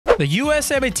The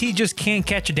USMNT just can't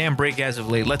catch a damn break as of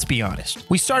late, let's be honest.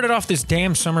 We started off this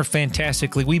damn summer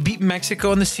fantastically. We beat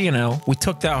Mexico in the CNL. We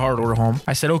took that hardware home.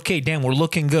 I said, okay, damn, we're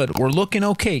looking good. We're looking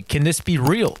okay. Can this be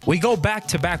real? We go back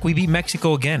to back. We beat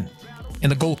Mexico again in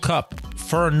the Gold Cup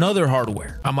for another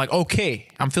hardware. I'm like, okay,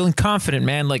 I'm feeling confident,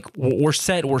 man. Like, we're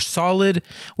set, we're solid.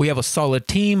 We have a solid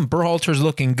team. Berhalter's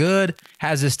looking good,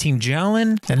 has this team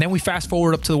gelling. And then we fast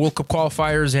forward up to the World Cup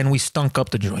qualifiers and we stunk up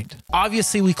the joint.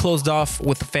 Obviously, we closed off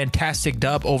with a fantastic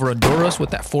dub over Honduras with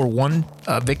that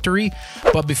 4-1 victory.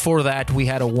 But before that, we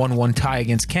had a 1-1 tie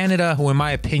against Canada, who in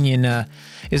my opinion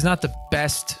is not the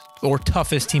best or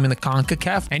toughest team in the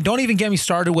CONCACAF. And don't even get me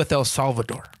started with El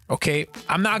Salvador, okay?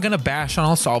 I'm not gonna bash on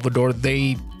El Salvador.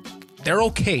 They're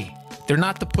okay. They're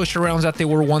not the push-arounds that they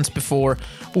were once before.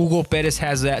 Hugo Perez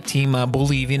has that team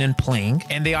believing and playing.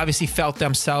 And they obviously felt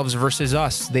themselves versus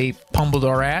us. They pummeled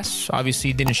our ass.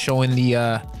 Obviously, didn't show in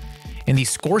the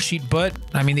score sheet, but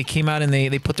I mean, they came out and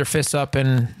they put their fists up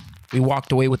and we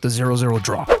walked away with the 0-0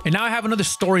 draw. And now I have another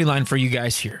storyline for you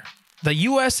guys here. The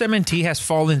USMNT has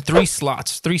fallen 3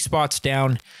 spots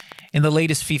down in the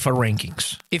latest FIFA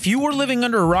rankings. If you were living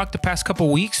under a rock the past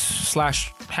couple weeks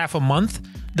 / half a month,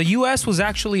 the US was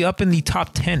actually up in the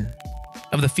top 10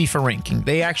 of the FIFA ranking.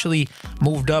 They actually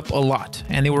moved up a lot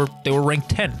and they were ranked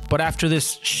 10. But after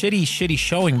this shitty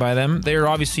showing by them, they're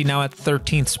obviously now at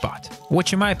 13th spot,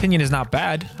 which in my opinion is not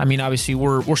bad. I mean, obviously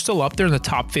we're still up there in the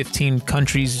top 15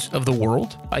 countries of the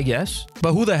world, I guess.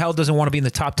 But who the hell doesn't want to be in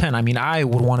the top 10? I mean, I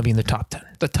would want to be in the top 10.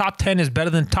 The top 10 is better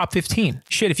than top 15.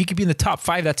 Shit, if you could be in the top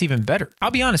 5, that's even better.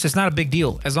 I'll be honest, it's not a big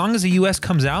deal. As long as the US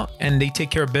comes out and they take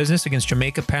care of business against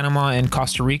Jamaica, Panama, and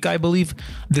Costa Rica, I believe,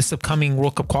 this upcoming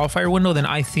World Cup qualifier window, then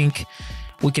I think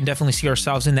we can definitely see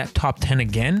ourselves in that top 10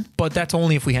 again. But that's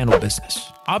only if we handle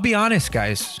business. I'll be honest,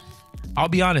 guys. I'll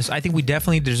be honest. I think we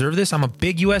definitely deserve this. I'm a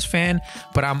big US fan,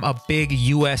 but I'm a big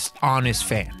US honest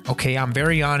fan. Okay, I'm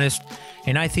very honest.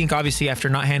 And I think obviously after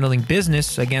not handling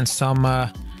business against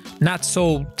some not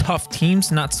so tough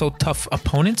teams, not so tough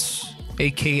opponents,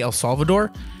 aka El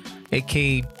Salvador,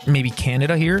 aka maybe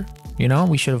Canada here, you know,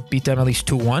 we should have beat them at least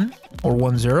 2-1 or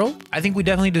 1-0. I think we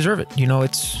definitely deserve it. You know,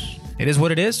 it is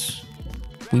what it is.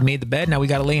 We made the bed, now we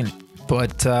got to lay in it.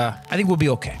 But I think we'll be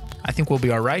okay. I think we'll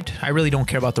be all right. I really don't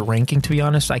care about the ranking, to be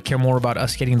honest. I care more about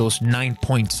us getting those 9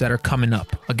 points that are coming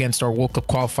up against our World Cup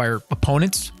qualifier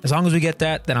opponents. As long as we get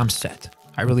that, then I'm set.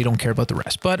 I really don't care about the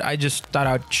rest. But I just thought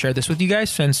I'd share this with you guys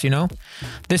since, you know,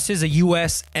 this is a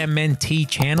USMNT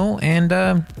channel and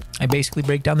I basically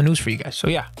break down the news for you guys. So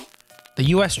yeah, the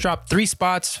US dropped 3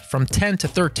 spots from 10 to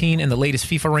 13 in the latest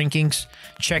FIFA rankings.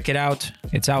 Check it out.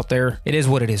 It's out there. It is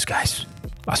what it is, guys.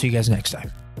 I'll see you guys next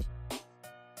time.